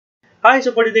Hi,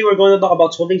 so for today we're going to talk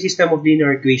about solving system of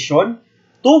linear equation,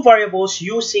 two variables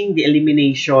using the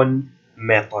elimination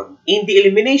method. In the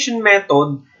elimination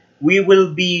method, we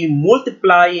will be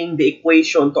multiplying the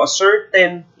equation to a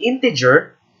certain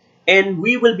integer and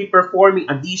we will be performing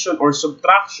addition or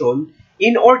subtraction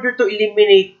in order to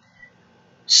eliminate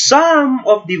some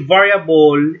of the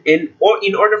variable or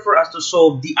in order for us to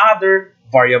solve the other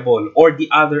variable or the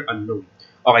other unknown.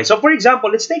 Okay, so for example,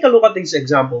 let's take a look at this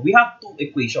example. We have two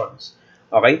equations.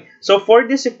 Okay, so for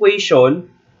this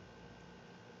equation,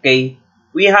 okay,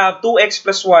 we have 2x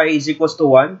plus y is equals to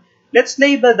 1. Let's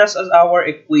label this as our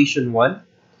equation 1.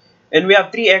 And we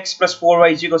have 3x plus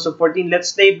 4y is equals to 14.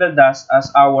 Let's label this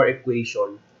as our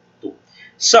equation 2.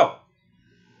 So,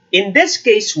 in this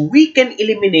case, we can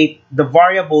eliminate the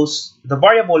variable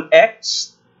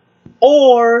x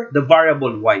or the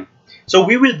variable y. So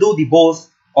we will do the both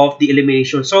of the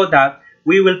elimination so that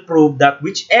we will prove that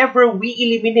whichever we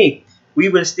eliminate, we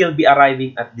will still be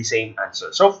arriving at the same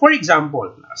answer. So for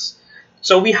example,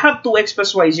 so we have 2x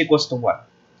plus y is equals to 1.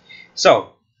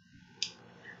 So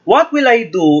what will I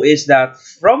do is that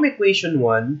from equation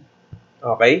 1,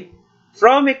 okay,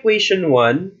 from equation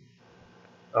 1,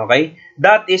 okay,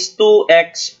 that is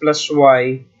 2x plus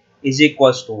y is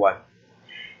equals to 1.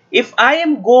 If I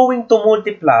am going to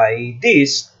multiply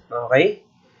this, okay,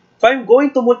 if I'm going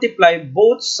to multiply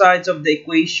both sides of the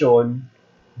equation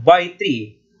by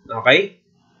 3, okay,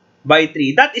 by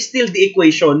 3, that is still the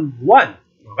equation 1,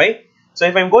 okay? So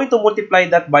if I'm going to multiply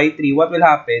that by 3, what will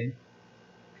happen?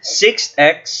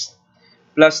 6x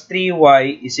plus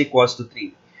 3y is equals to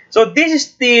 3. So this is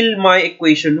still my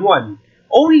equation 1,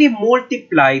 only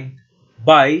multiplied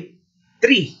by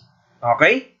 3,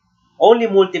 okay? Only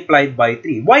multiplied by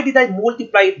 3. Why did I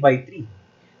multiply it by 3?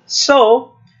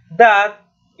 So that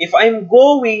if I'm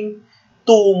going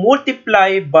to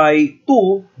multiply by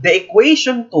 2, the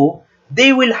equation 2,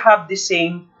 they will have the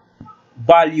same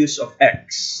values of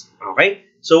x. Okay?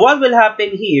 So what will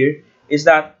happen here is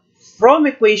that from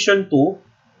equation 2,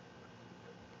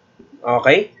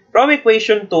 okay, from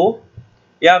equation 2,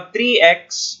 you have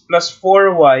 3x plus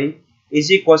 4y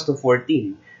is equals to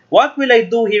 14. What will I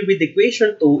do here with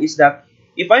equation 2 is that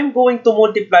if I'm going to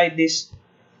multiply this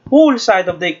whole side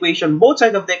of the equation, both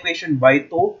sides of the equation by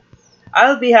 2,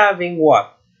 I'll be having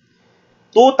what?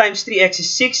 2 times 3x is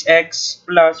 6x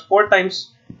plus 4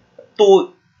 times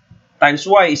 2 times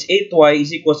y is 8y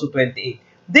is equals to 28.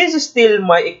 This is still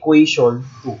my equation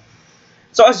 2.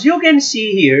 So as you can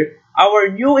see here, our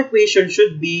new equation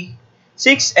should be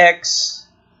 6x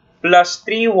plus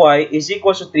 3y is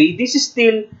equals to 3. This is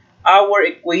still our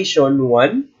equation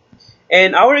 1.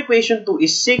 And our equation 2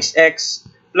 is 6x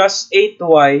plus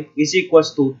 8y is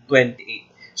equals to 28.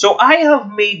 So I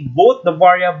have made both the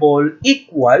variable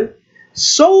equal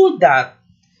so that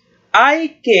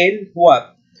I can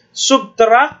what?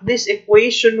 Subtract this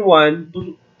equation 1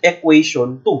 to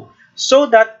equation 2 so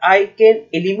that I can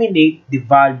eliminate the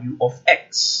value of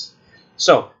x.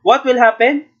 So what will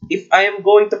happen if I am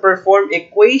going to perform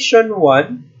equation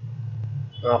 1,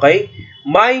 okay,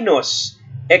 minus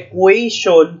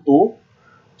equation 2?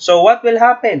 So what will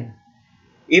happen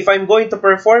if I'm going to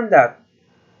perform that?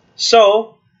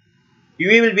 So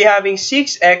we will be having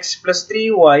 6x plus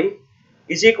 3y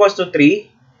is equals to 3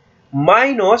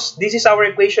 minus, this is our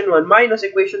equation 1, minus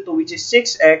equation 2 which is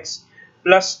 6x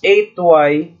plus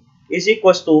 8y is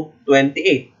equals to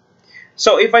 28.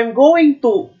 So if I'm going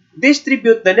to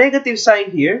distribute the negative sign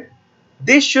here,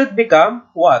 this should become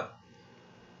what?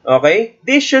 Okay,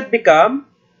 this should become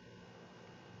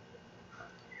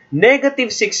negative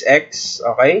 6x,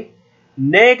 okay?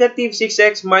 Negative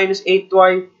 6x minus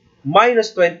 8y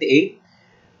minus 28.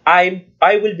 I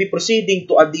will be proceeding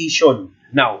to addition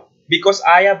now because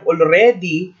I have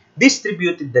already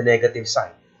distributed the negative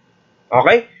sign.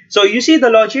 Okay? So you see the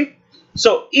logic?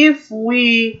 So if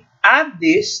we add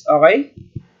this, okay,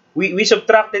 we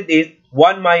subtracted it,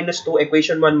 1 minus 2,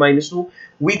 equation 1 minus 2,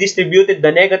 we distributed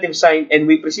the negative sign and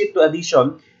we proceed to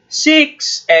addition.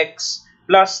 6x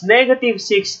plus negative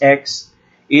 6x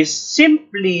is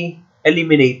simply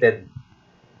eliminated.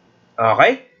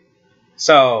 Okay?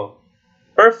 So,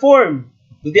 perform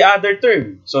to the other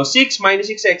term. So, 6 minus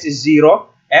 6x is 0,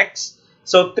 x.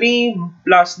 So, 3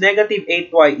 plus negative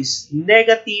 8y is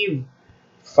negative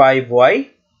 5y.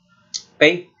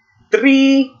 Okay?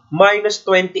 3 minus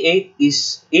 28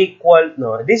 is equal,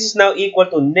 no, this is now equal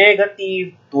to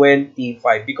negative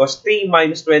 25 because 3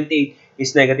 minus 28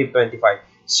 is negative 25.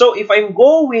 So, if I'm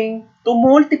going to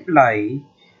multiply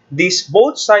this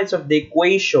both sides of the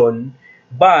equation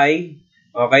by,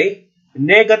 okay,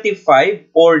 negative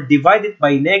 5 or divide it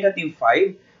by negative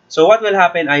 5, So what will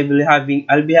happen? I'll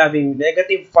be having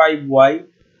negative 5y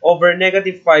over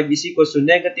negative 5 is equals to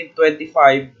negative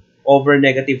 25 over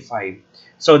negative 5.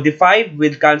 So the 5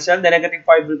 will cancel, the negative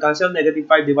 5 will cancel, negative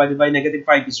 5 divided by negative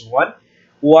 5 is 1.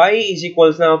 Y is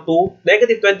equals now to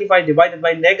negative 25 divided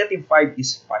by negative 5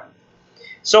 is 5.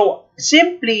 So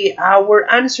simply our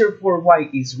answer for y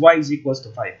is equals to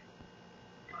 5.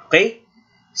 Okay?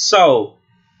 So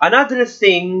another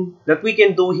thing that we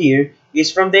can do here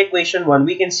is from the equation 1,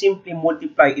 we can simply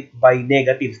multiply it by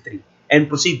negative 3 and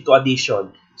proceed to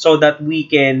addition so that we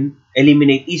can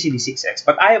eliminate easily 6x.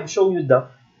 But I have shown you the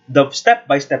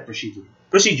step-by-step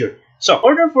procedure. So, in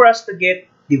order for us to get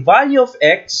the value of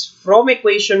x from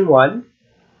equation 1,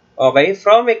 okay,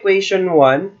 from equation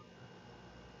 1,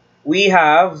 we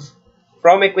have,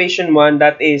 from equation 1,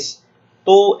 that is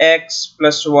 2x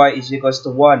plus y is equals to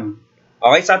 1.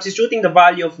 Okay, substituting the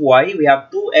value of y, we have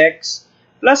 2x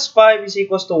plus 5 is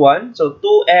equals to 1. So,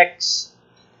 2x,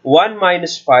 1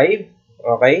 minus 5,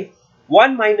 okay.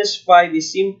 1 minus 5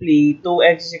 is simply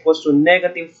 2x is equals to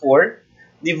negative 4.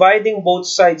 Dividing both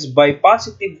sides by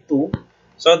positive 2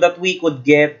 so that we could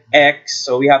get x.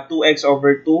 So we have 2x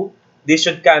over 2. This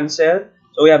should cancel.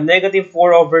 So we have negative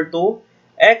 4 over 2.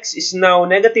 X is now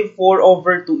negative 4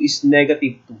 over 2 is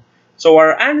negative 2. So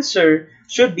our answer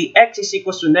should be x is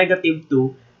equals to negative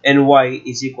 2 and y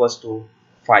is equals to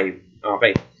 5.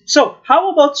 Okay. So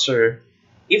how about, sir,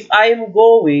 if I am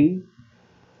going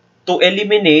to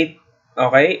eliminate,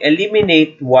 okay,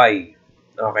 eliminate y.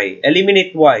 Okay,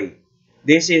 eliminate y.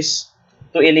 This is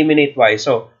to eliminate y.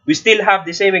 So, we still have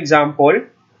the same example.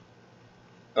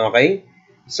 Okay.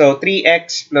 So,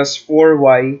 3x plus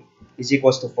 4y is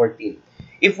equals to 14.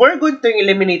 If we're going to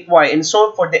eliminate y and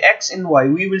solve for the x and y,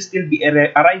 we will still be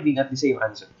arriving at the same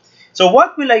answer. So,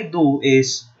 what will I do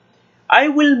is, I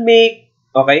will make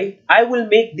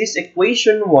this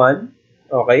equation 1,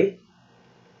 okay,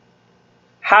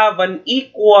 have an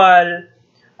equal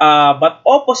but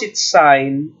opposite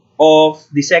sign of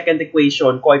the second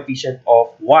equation coefficient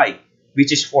of y,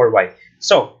 which is 4y.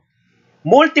 So,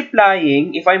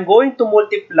 multiplying, if I'm going to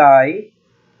multiply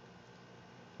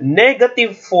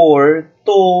negative 4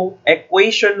 to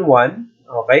equation 1,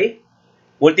 okay,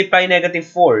 multiply negative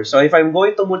 4. So, if I'm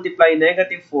going to multiply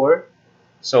negative 4,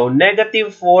 so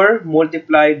negative 4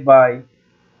 multiplied by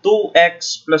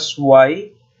 2x plus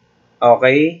y,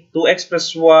 okay, 2x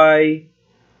plus y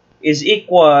is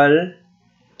equal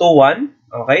to 1,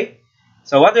 okay?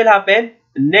 So, what will happen?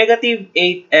 Negative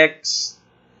 8x,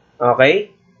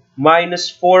 okay,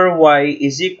 minus 4y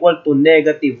is equal to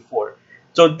negative 4.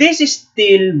 So, this is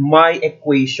still my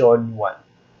equation 1,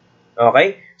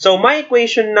 okay? So, my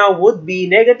equation now would be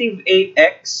negative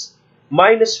 8x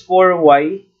minus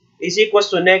 4y is equals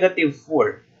to negative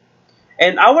 4.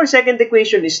 And our second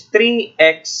equation is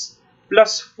 3x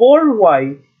plus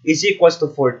 4y is equals to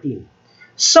 14.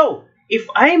 So, if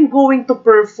I'm going to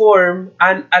perform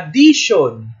an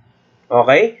addition,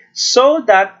 okay, so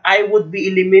that I would be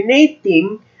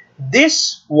eliminating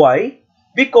this y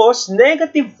because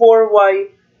negative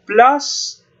 4y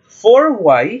plus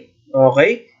 4y,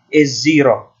 okay, is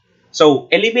 0. So,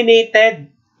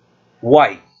 eliminated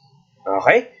y,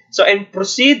 okay. So, and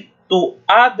proceed to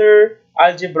other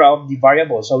algebra of the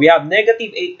variable. So, we have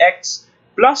negative 8x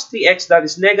plus 3x, that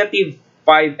is negative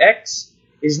 5x,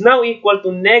 is now equal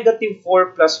to negative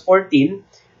 4 plus 14,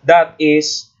 that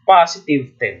is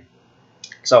positive 10.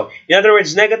 So, in other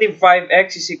words, negative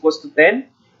 5x is equals to 10.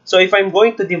 So, if I'm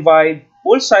going to divide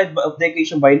both sides of the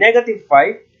equation by negative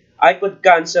 5, I could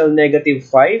cancel negative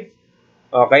 5.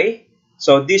 Okay?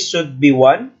 So, this should be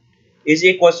 1 is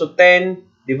equals to 10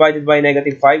 divided by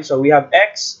negative 5. So, we have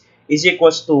x is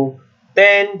equals to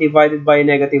 10 divided by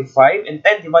negative 5. And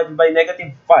 10 divided by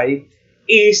negative 5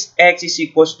 is x is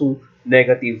equals to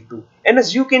negative 2. And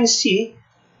as you can see,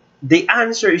 the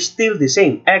answer is still the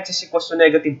same. X is equals to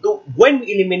negative 2. When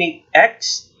we eliminate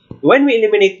x, when we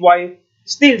eliminate y,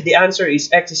 still the answer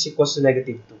is x is equals to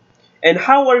negative 2. And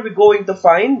how are we going to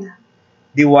find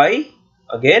the y?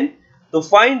 Again, to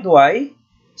find y,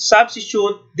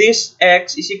 substitute this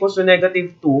x is equals to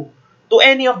negative 2 to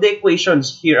any of the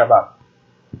equations here above.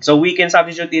 So we can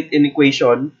substitute it in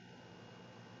equation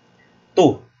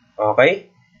 2. Okay?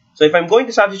 So if I'm going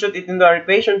to substitute it in our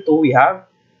equation 2, we have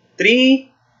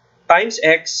 3 times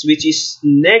x, which is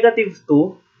negative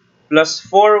 2, plus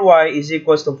 4y is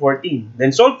equals to 14.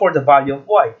 Then solve for the value of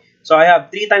y. So I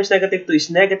have 3 times negative 2 is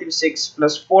negative 6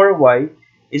 plus 4y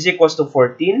is equals to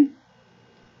 14.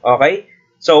 Okay?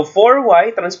 So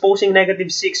 4y, transposing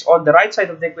negative 6 on the right side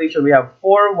of the equation, we have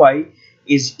 4y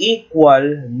is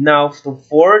equal now to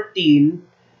 14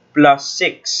 plus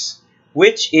 6,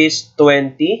 which is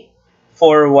 20.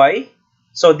 4y.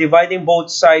 So dividing both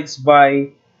sides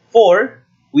by 4,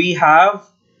 we have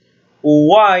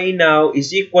y now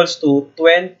is equals to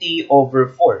 20 over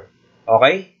 4.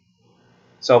 Okay?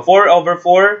 So 4 over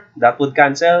 4, that would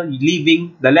cancel,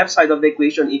 leaving the left side of the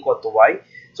equation equal to y.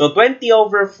 So 20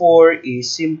 over 4 is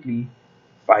simply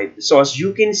 5. So as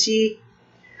you can see,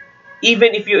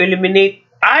 even if you eliminate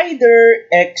either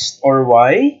x or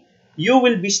y, you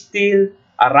will be still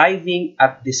arriving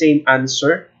at the same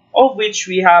answer, of which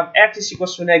we have x is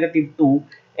equals to negative 2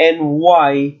 and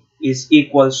y is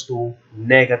equals to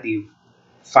negative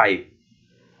 5.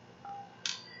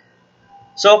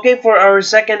 So, okay, for our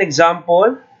second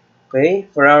example,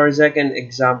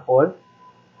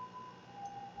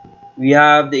 we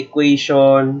have the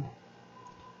equation,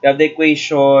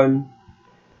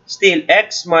 still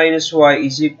x minus y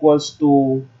is equals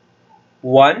to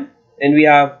 1, and we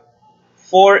have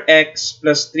 4x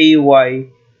plus 3y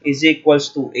is equals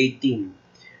to 18.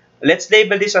 Let's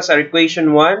label this as our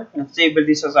equation 1. Let's label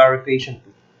this as our equation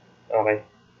 2. Okay.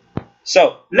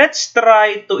 So, let's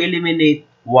try to eliminate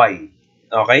y.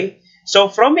 Okay. So,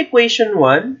 from equation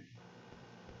 1,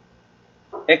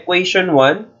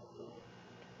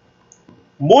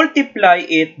 multiply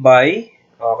it by,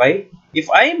 okay, if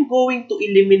I am going to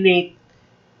eliminate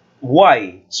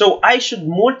y, so I should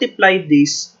multiply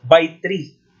this by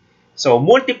 3. So,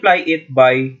 multiply it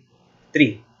by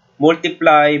 3.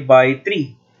 Multiply by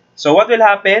 3. So, what will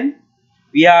happen?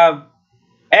 We have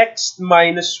x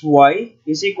minus y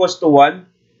is equals to 1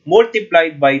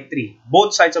 multiplied by 3.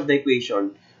 Both sides of the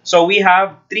equation. So, we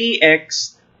have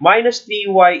 3x minus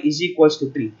 3y is equals to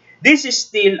 3. This is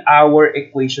still our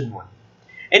equation 1.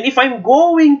 And if I'm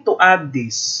going to add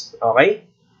this, okay,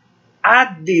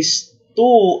 add this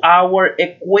to our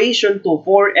equation 2,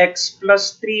 4x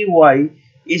plus 3y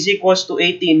is equals to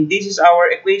 18. This is our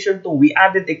equation 2. We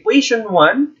added equation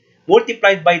 1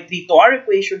 multiplied by 3 to our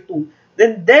equation 2.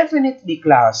 Then definitely,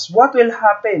 class, what will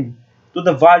happen to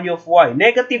the value of y?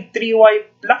 Negative 3y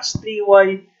plus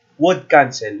 3y would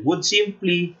cancel, would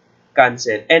simply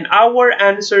cancel. And our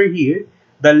answer here,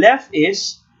 the left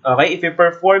is, okay, if we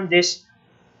perform this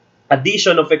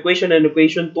addition of equation and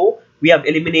equation 2, we have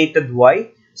eliminated y.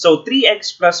 So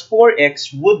 3x plus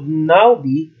 4x would now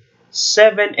be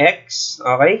 7x,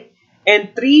 okay?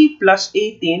 And 3 plus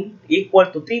 18 equal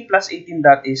to 3 plus 18,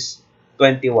 that is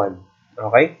 21,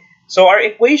 okay? So our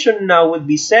equation now would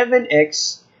be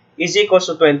 7x is equals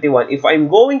to 21. If I'm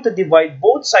going to divide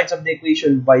both sides of the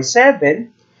equation by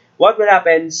 7, what will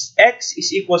happen? X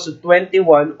is equals to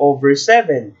 21 over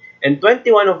 7. And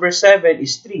 21 over 7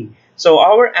 is 3. So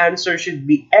our answer should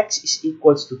be x is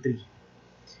equals to 3.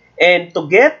 And to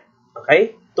get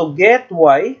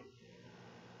y,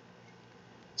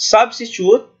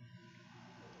 substitute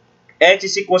x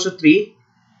is equals to 3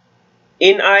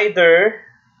 in either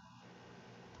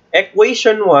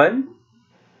equation 1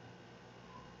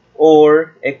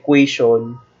 or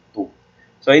equation 2.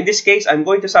 So in this case, I'm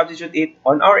going to substitute it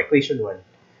on our equation 1.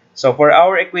 So for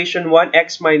our equation 1,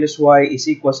 x minus y is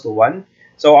equals to 1.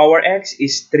 So our x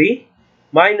is 3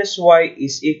 minus y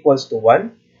is equals to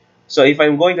 1. So if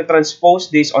I'm going to transpose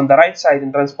this on the right side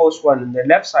and transpose 1 on the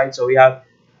left side, so we have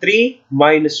 3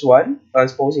 minus 1,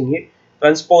 transposing here.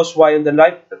 Transpose y on the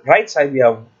right side, we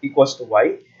have equals to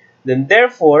y. Then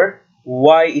therefore,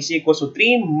 y is equals to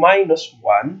 3 minus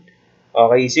 1,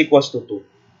 okay, is equals to 2.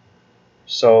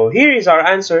 So here is our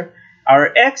answer.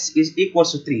 Our x is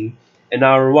equals to 3 and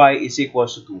our y is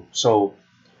equals to 2. So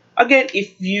again,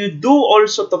 if you do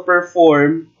also to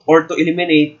perform or to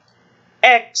eliminate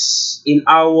x in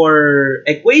our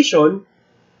equation,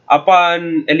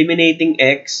 upon eliminating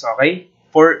x, okay,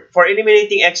 for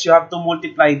eliminating x, you have to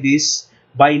multiply this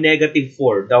by negative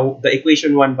 4, the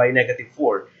equation 1 by negative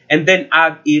 4, and then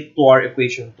add it to our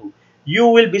equation 2. You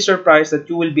will be surprised that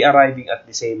you will be arriving at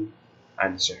the same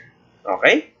answer.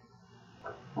 Okay?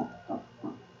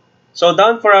 So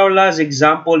down for our last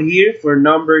example here for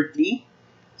number 3.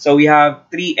 So we have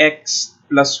 3x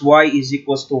plus y is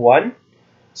equals to 1.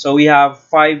 So we have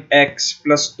 5x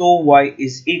plus 2y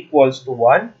is equals to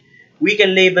 1. We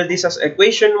can label this as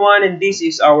equation 1 and this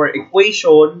is our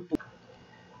equation 2.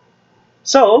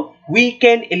 So we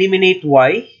can eliminate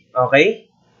y. Okay?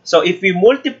 So if we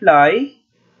multiply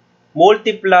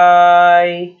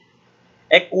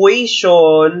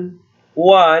equation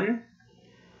 1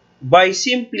 by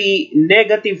simply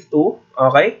negative 2,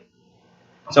 okay?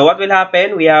 So what will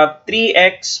happen? We have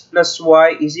 3x plus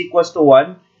y is equals to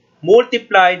 1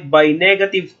 multiplied by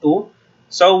negative 2.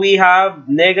 So we have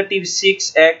negative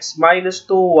 6x minus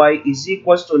 2y is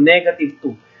equals to negative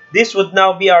 2. This would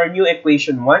now be our new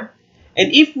equation 1.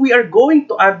 And if we are going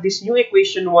to add this new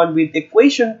equation 1 with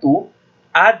equation 2,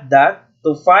 add that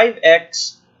to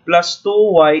 5x plus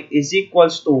 2y is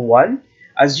equals to 1.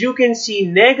 As you can see,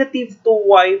 negative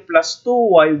 2y plus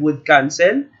 2y would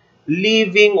cancel,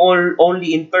 leaving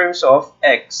only in terms of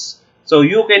x. So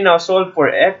you can now solve for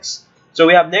x. So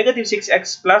we have negative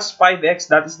 6x plus 5x,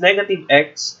 that is negative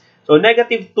x. So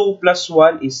negative 2 plus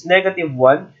 1 is negative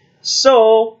 1.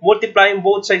 So multiplying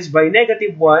both sides by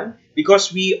negative 1,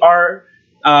 because we are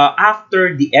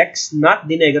after the x, not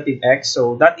the negative x.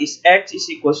 So that is x is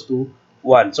equals to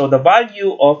 1. So the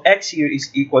value of x here is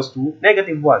equals to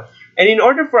negative 1. And in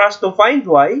order for us to find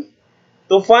y,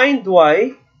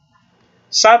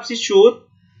 substitute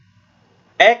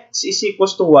x is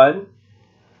equals to 1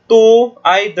 to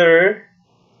either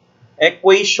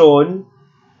equation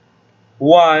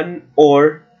 1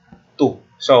 or 2.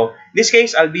 So in this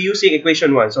case, I'll be using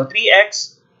equation 1. So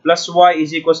 3x plus y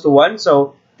is equals to 1.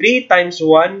 So 3 times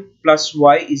 1 plus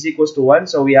y is equals to 1.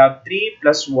 So we have 3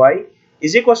 plus y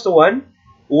is equals to 1.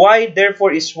 Y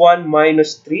therefore is 1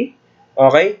 minus 3.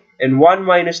 Okay? And 1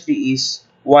 minus 3 is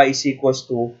y is equals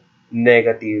to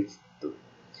negative 2.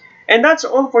 And that's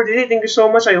all for today. Thank you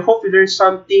so much. I hope you learned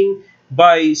something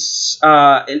by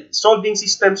solving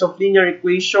systems of linear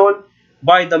equation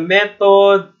by the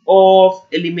method of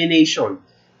elimination.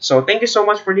 So thank you so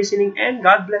much for listening, and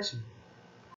God bless you.